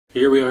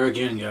Here we are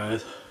again,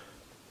 guys.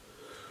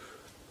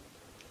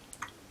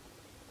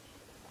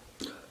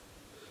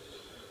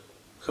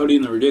 Cody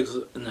in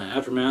the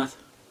aftermath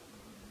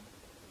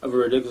of a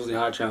ridiculously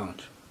hot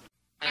challenge.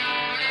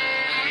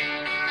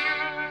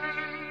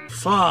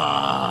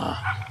 Fuck.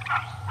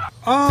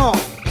 Oh!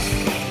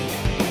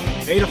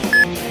 Ate a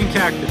f***ing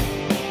cactus.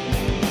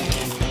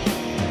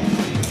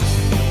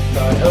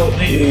 God help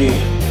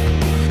me.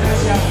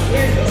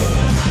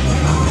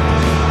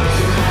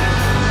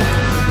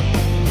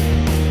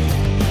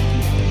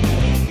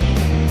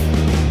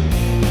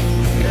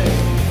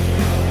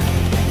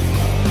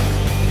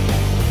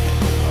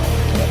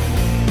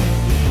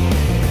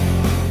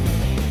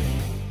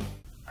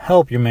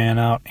 Help your man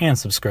out and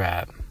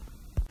subscribe.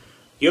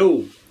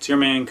 Yo, it's your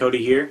man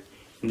Cody here,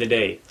 and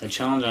today the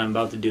challenge I'm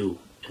about to do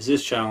is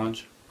this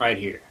challenge right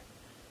here.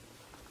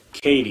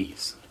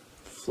 Katie's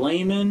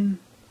Flamin'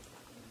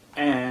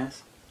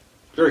 Ass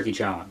Jerky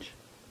Challenge.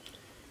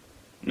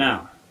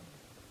 Now,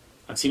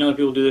 I've seen other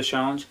people do this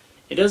challenge.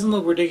 It doesn't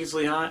look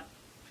ridiculously hot,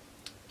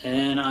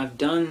 and I've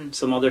done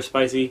some other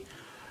spicy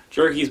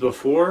jerkies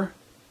before,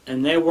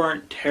 and they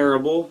weren't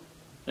terrible.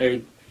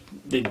 They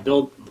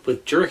build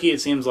with jerky.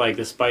 It seems like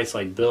the spice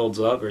builds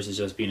up versus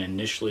just being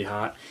initially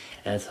hot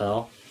as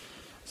hell.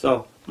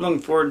 So I'm looking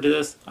forward to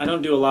this. I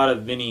don't do a lot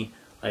of mini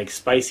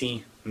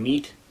spicy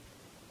meat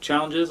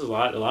challenges. A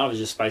lot of it's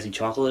just spicy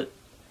chocolate,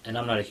 and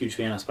I'm not a huge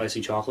fan of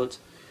spicy chocolates.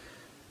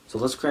 So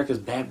let's crack this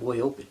bad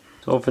boy open.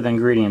 So for the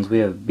ingredients, we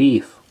have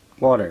beef,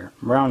 water,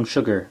 brown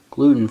sugar,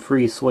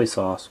 gluten-free soy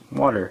sauce,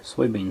 water,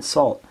 soybeans,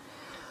 salt,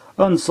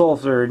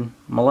 unsulfured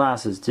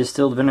molasses,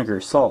 distilled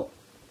vinegar, salt,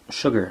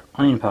 sugar,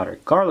 onion powder,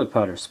 garlic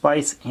powder,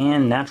 spice,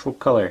 and natural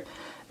color,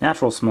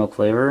 natural smoke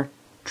flavor,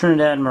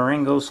 Trinidad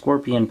Marengo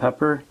scorpion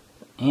pepper,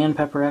 and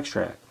pepper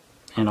extract.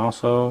 And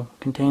also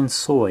contains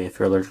soy if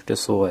you're allergic to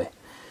soy.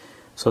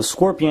 So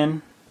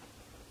scorpion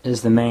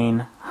is the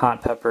main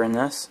hot pepper in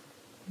this,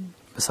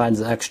 besides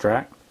the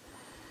extract.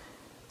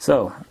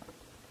 So,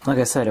 like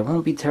I said, it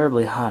won't be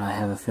terribly hot, I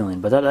have a feeling,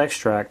 but that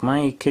extract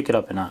might kick it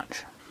up a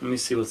notch. Let me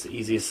see what's the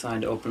easiest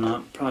side to open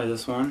up. Probably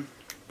this one.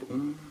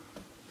 Boom.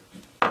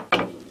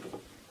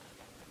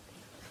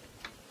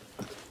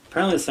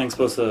 Apparently this thing's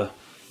supposed to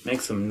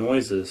make some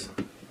noises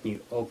when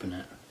you open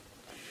it.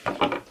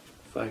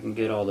 If I can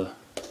get all the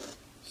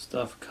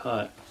stuff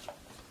cut.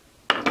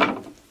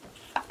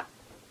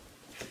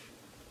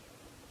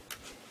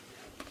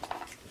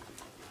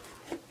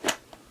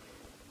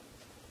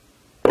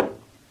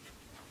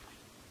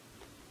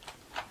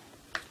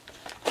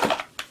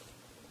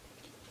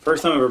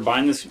 First time ever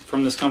buying this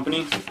from this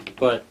company,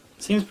 but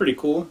it seems pretty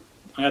cool.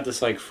 I got this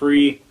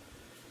free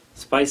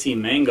spicy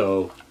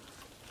mango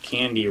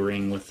candy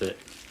ring with it,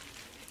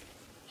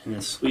 and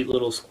this sweet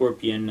little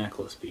scorpion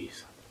necklace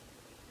piece.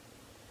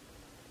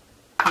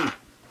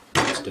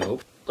 That's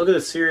dope. Look at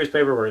the serious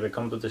paperwork that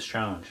comes with this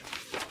challenge.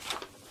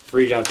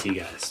 Read out to you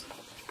guys.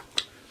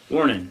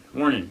 Warning,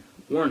 warning,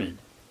 warning,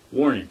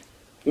 warning,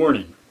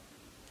 warning.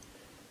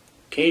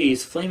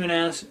 Katie's Flamin'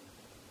 Ass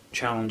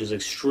Challenge is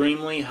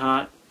extremely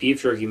hot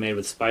beef jerky made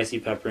with spicy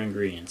pepper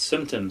ingredients.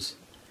 Symptoms: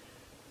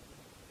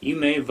 you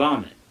may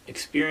vomit,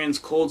 experience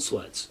cold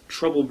sweats,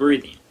 trouble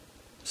breathing,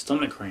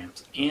 stomach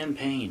cramps and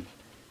pain,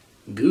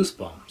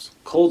 goosebumps,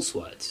 cold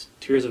sweats,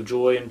 tears of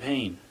joy and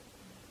pain,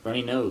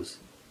 runny nose,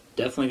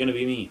 definitely going to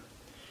be me,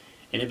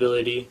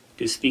 inability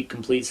to speak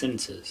complete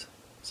sentences,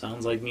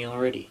 sounds like me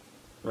already,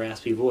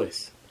 raspy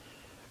voice,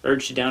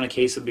 urge to down a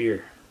case of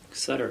beer,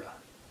 etc.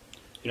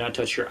 Do not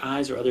touch your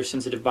eyes or other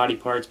sensitive body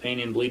parts.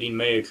 Pain and bleeding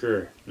may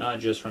occur, not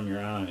just from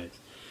your eyes.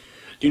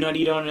 Do not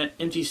eat on an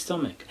empty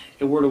stomach.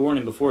 A word of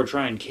warning before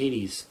trying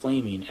Katie's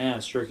Flaming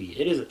Ass Jerky.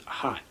 It is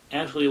hot.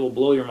 Actually, it will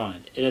blow your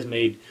mind. It has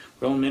made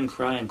grown men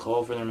cry and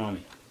call for their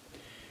mommy.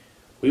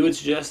 We would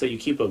suggest that you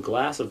keep a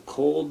glass of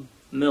cold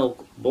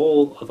milk,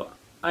 bowl of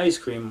ice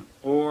cream,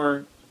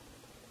 or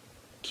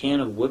can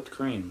of whipped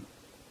cream.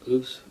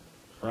 Oops,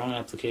 wrong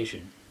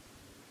application.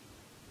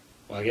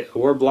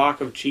 Or a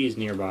block of cheese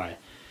nearby.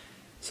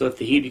 So if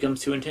the heat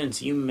becomes too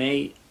intense, you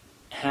may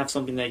have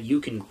something that you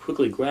can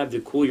quickly grab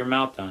to cool your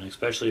mouth down,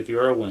 especially if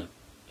you're a wimp,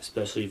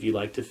 especially if you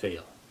like to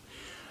fail.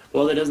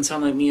 Well, that doesn't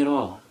sound like me at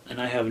all,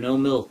 and I have no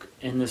milk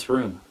in this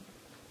room,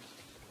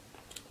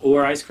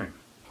 or ice cream,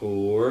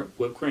 or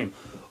whipped cream,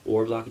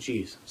 or a block of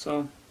cheese.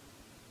 So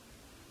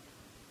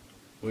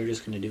we're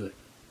just going to do it.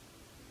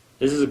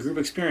 This is a group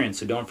experience,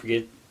 so don't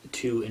forget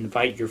to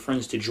invite your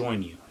friends to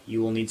join you.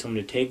 You will need someone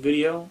to take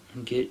video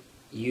and get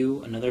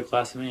you another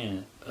glass of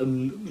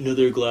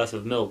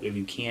milk if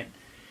you can't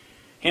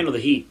handle the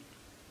heat.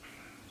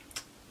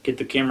 Get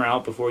the camera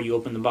out before you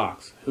open the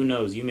box. Who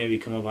knows, you may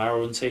become a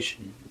viral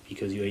sensation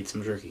because you ate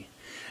some jerky.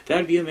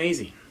 That'd be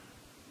amazing.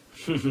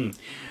 Do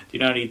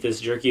not eat this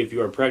jerky if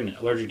you are pregnant,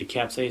 allergic to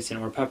capsaicin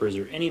or peppers,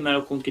 or any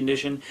medical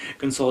condition.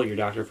 Consult your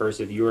doctor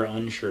first if you are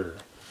unsure.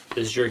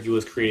 This jerky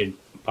was created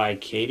by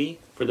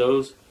Katie for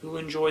those who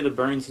enjoy the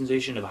burning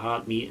sensation of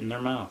hot meat in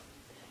their mouth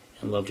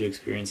and love to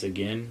experience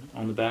again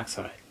on the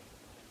backside.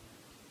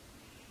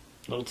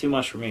 A little too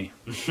much for me.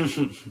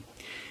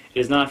 It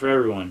is not for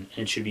everyone,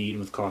 and it should be eaten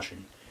with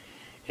caution.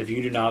 If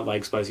you do not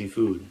like spicy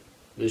food,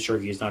 this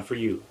jerky is not for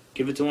you.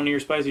 Give it to one of your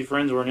spicy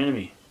friends or an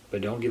enemy,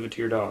 but don't give it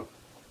to your dog.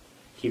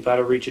 Keep out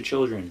of reach of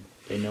children.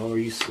 They know where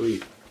you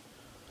sleep.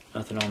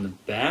 Nothing on the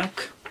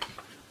back.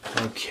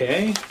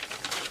 Okay.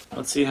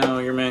 Let's see how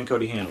your man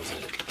Cody handles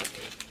it.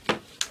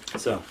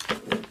 So.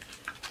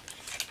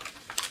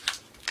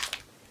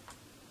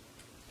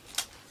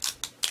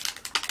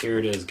 Here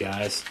it is,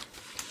 guys.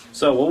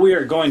 So what we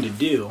are going to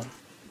do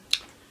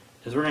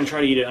is we're going to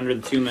try to eat it under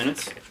the 2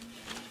 minutes.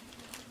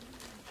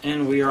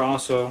 And we are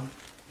also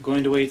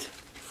going to wait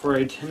for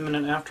a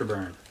 10-minute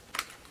afterburn.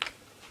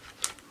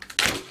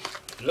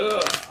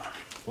 Ugh.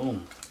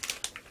 Boom.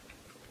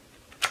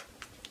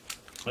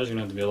 There's going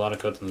to have to be a lot of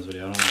cuts in this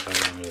video. I don't know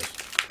how long it is.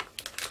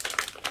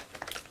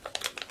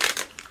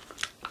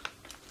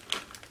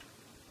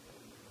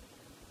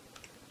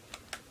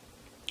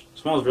 It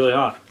smells really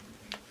hot.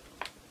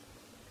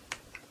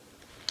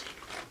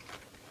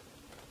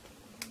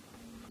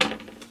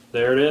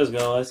 There it is,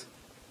 guys.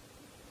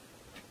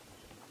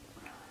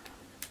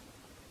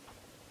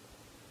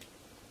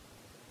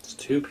 It's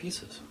 2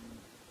 pieces.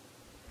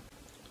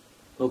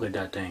 Look at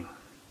that thing.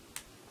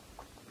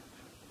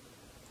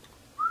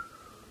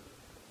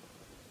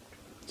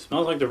 It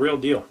smells like the real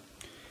deal.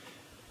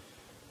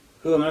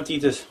 Ooh, I'm gonna have to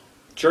eat this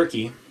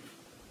jerky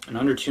in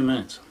under 2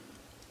 minutes.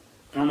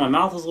 Now, my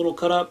mouth is a little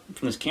cut up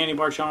from this candy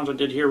bar challenge I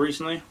did here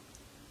recently,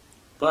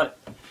 but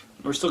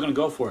we're still gonna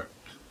go for it,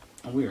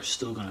 and we are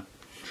still gonna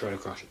try to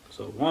crush it.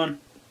 So 1,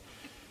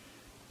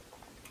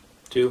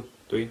 2,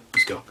 3,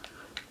 let's go.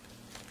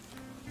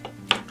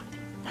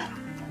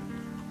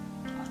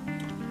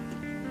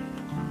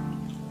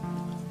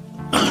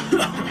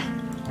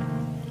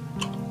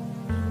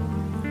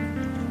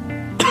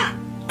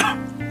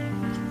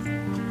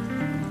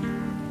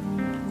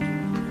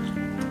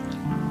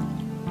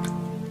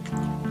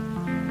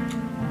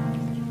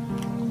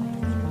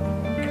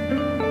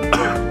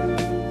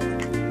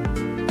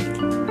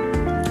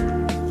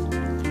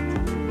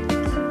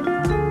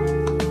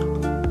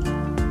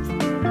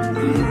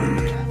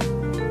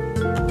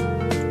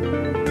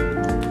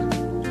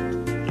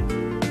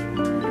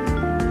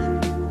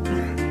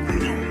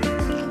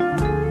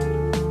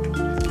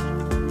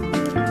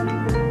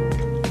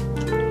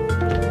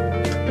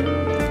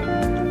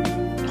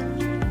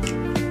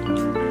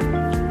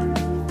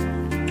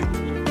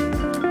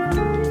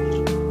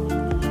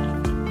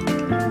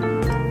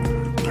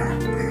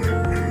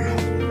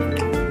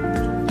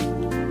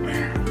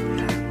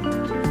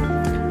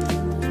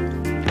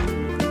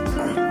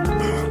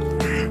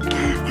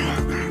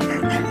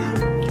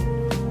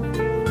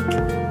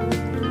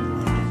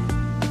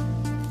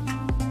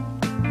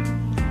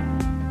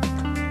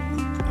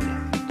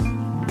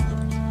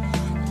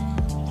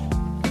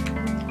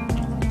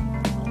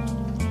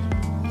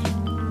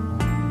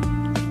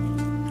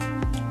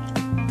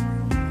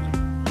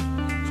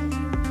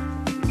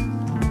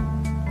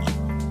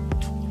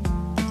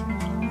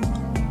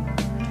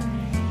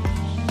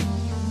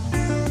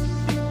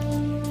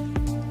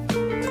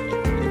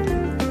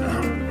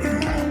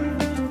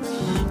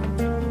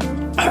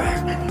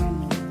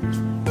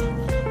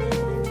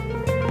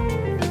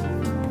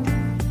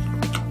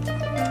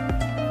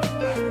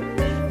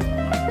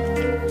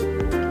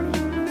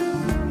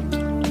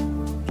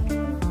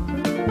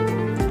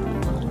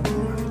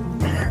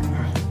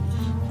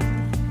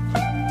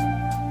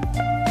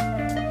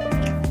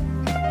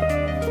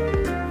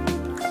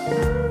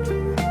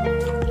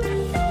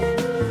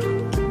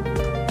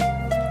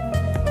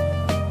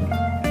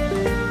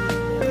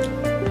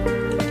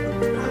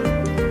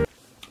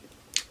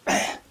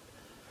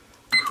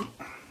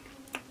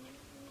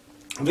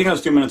 I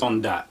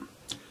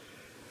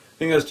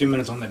think that was 2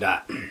 minutes on the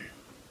dot.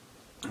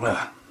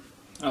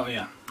 Oh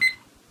yeah.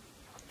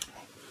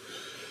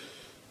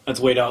 Let's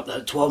wait out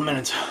that 12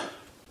 minutes.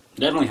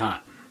 Definitely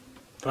hot.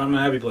 Found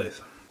my happy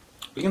place.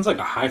 Weekend's like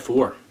a high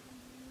 4.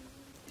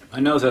 My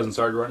nose hasn't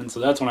started running, so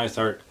that's when I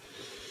start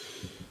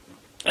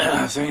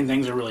saying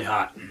things are really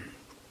hot.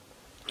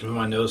 When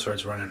my nose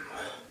starts running.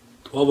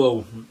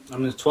 12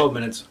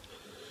 minutes.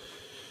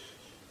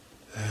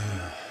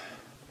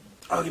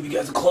 I'll give you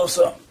guys a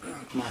close-up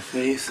of my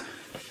face.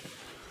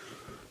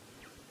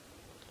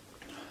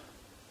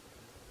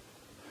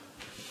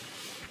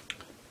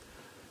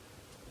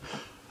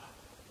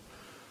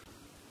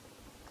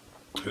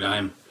 Dude,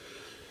 I'm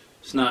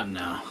snotting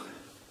now.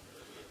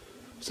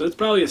 So it's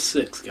probably a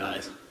 6,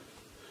 guys.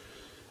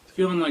 It's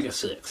feeling like a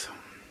 6.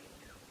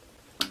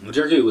 The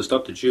jerky was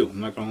tough to chew,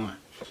 I'm not gonna lie.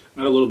 I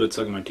got a little bit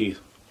stuck in my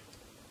teeth.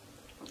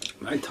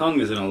 My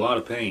tongue is in a lot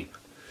of pain.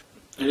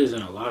 It is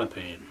in a lot of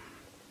pain.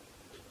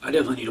 I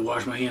definitely need to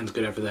wash my hands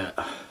good after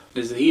that.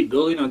 Is the heat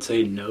building? I'd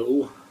say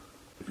no.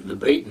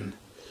 Debating.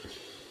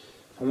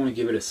 I want to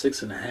give it a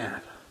 6.5.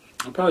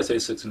 I'll probably say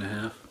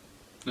 6.5.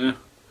 Yeah.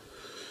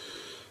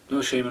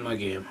 No shame in my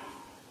game.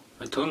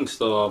 My tongue's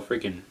still all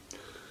freaking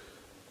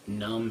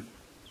numb.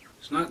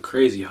 It's not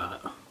crazy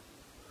hot.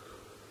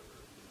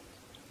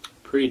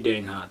 Pretty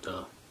dang hot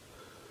though.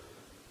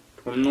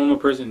 For a normal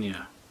person,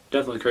 yeah.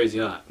 Definitely crazy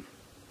hot.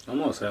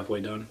 Almost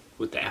halfway done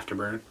with the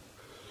afterburn.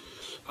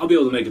 I'll be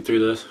able to make it through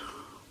this.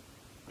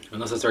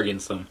 Unless I start getting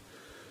some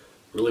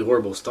really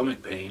horrible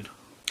stomach pain.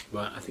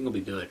 But I think it'll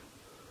be good.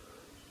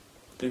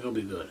 I think it'll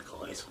be good,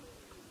 guys.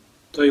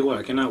 Tell you what,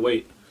 I cannot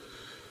wait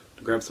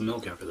to grab some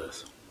milk after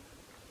this.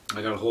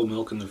 I got whole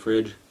milk in the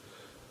fridge.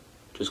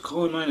 Just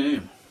calling my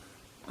name.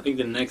 I think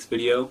the next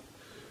video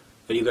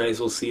that you guys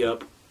will see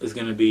up is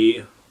going to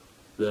be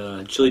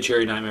the Chili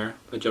Cherry Nightmare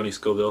by Joni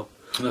Scoville.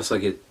 Unless I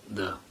get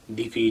the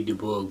Defi du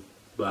Bourg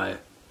by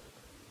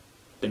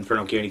the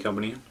Inferno Candy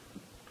Company,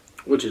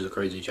 which is a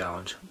crazy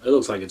challenge. It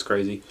looks like it's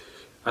crazy.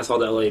 I saw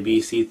the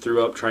LABC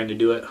threw up trying to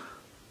do it.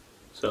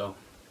 So,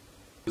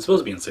 it's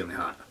supposed to be insanely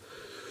hot.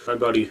 My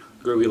buddy,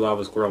 Groovy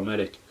Lava Squirrel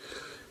Medic,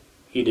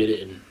 he did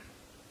it and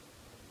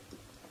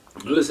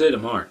it was hitting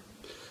him hard.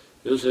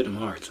 It was hitting him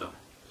hard, so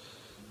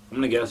I'm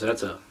gonna guess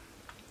that's a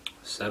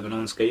 7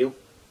 on scale.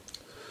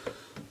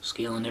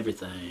 Scale and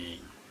everything.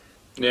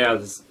 Yeah,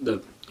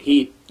 the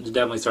heat is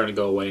definitely starting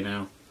to go away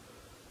now.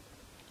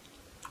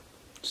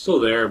 It's still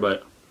there,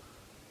 but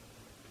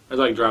I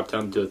like dropped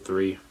down to a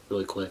 3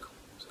 really quick.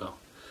 So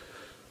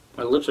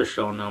my lips are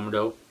showing now,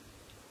 though.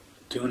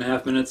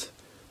 2.5 minutes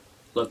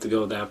left to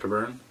go with the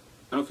afterburn.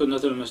 I don't feel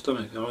nothing in my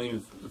stomach. I don't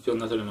even feel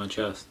nothing in my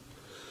chest.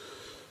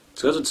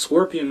 It's because it's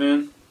Scorpion,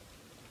 man.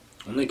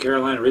 Only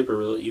Carolina Reaper,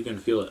 really, you can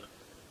feel it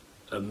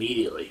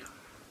immediately.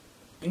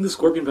 I think the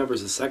Scorpion pepper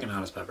is the second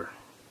hottest pepper.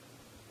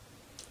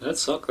 That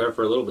sucked there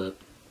for a little bit.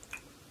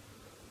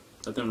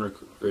 Nothing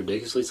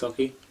ridiculously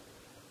sucky.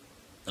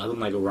 Nothing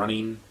like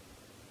running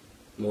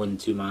more than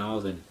 2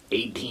 miles in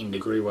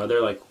 18-degree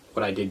weather like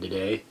what I did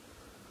today.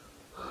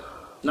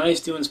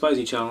 Nice doing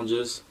spicy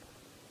challenges.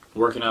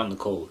 Working out in the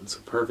cold. It's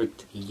a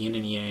perfect yin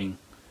and yang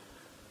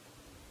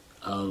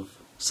of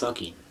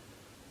sucking.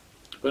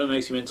 But it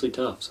makes you mentally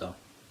tough, so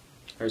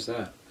there's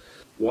that.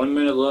 1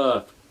 minute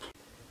left.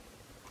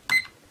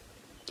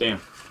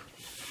 Damn.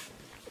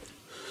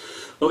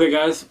 Okay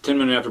guys,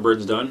 10-minute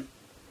afterbird's done.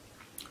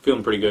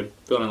 Feeling pretty good.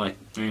 Feeling like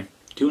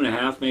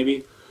 2.5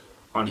 maybe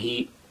on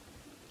heat.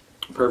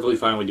 Perfectly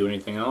fine with doing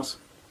anything else.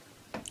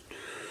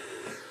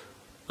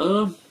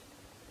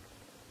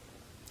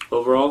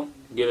 Overall,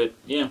 give it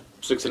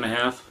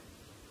 6.5.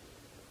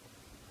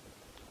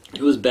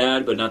 It was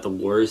bad, but not the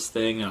worst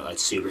thing. Not like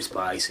super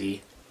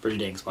spicy. Pretty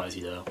dang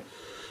spicy though.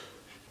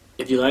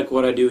 If you like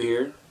what I do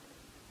here,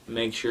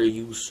 make sure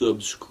you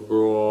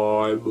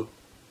subscribe,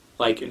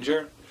 like, and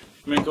share.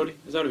 Man, Cody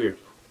is out of here.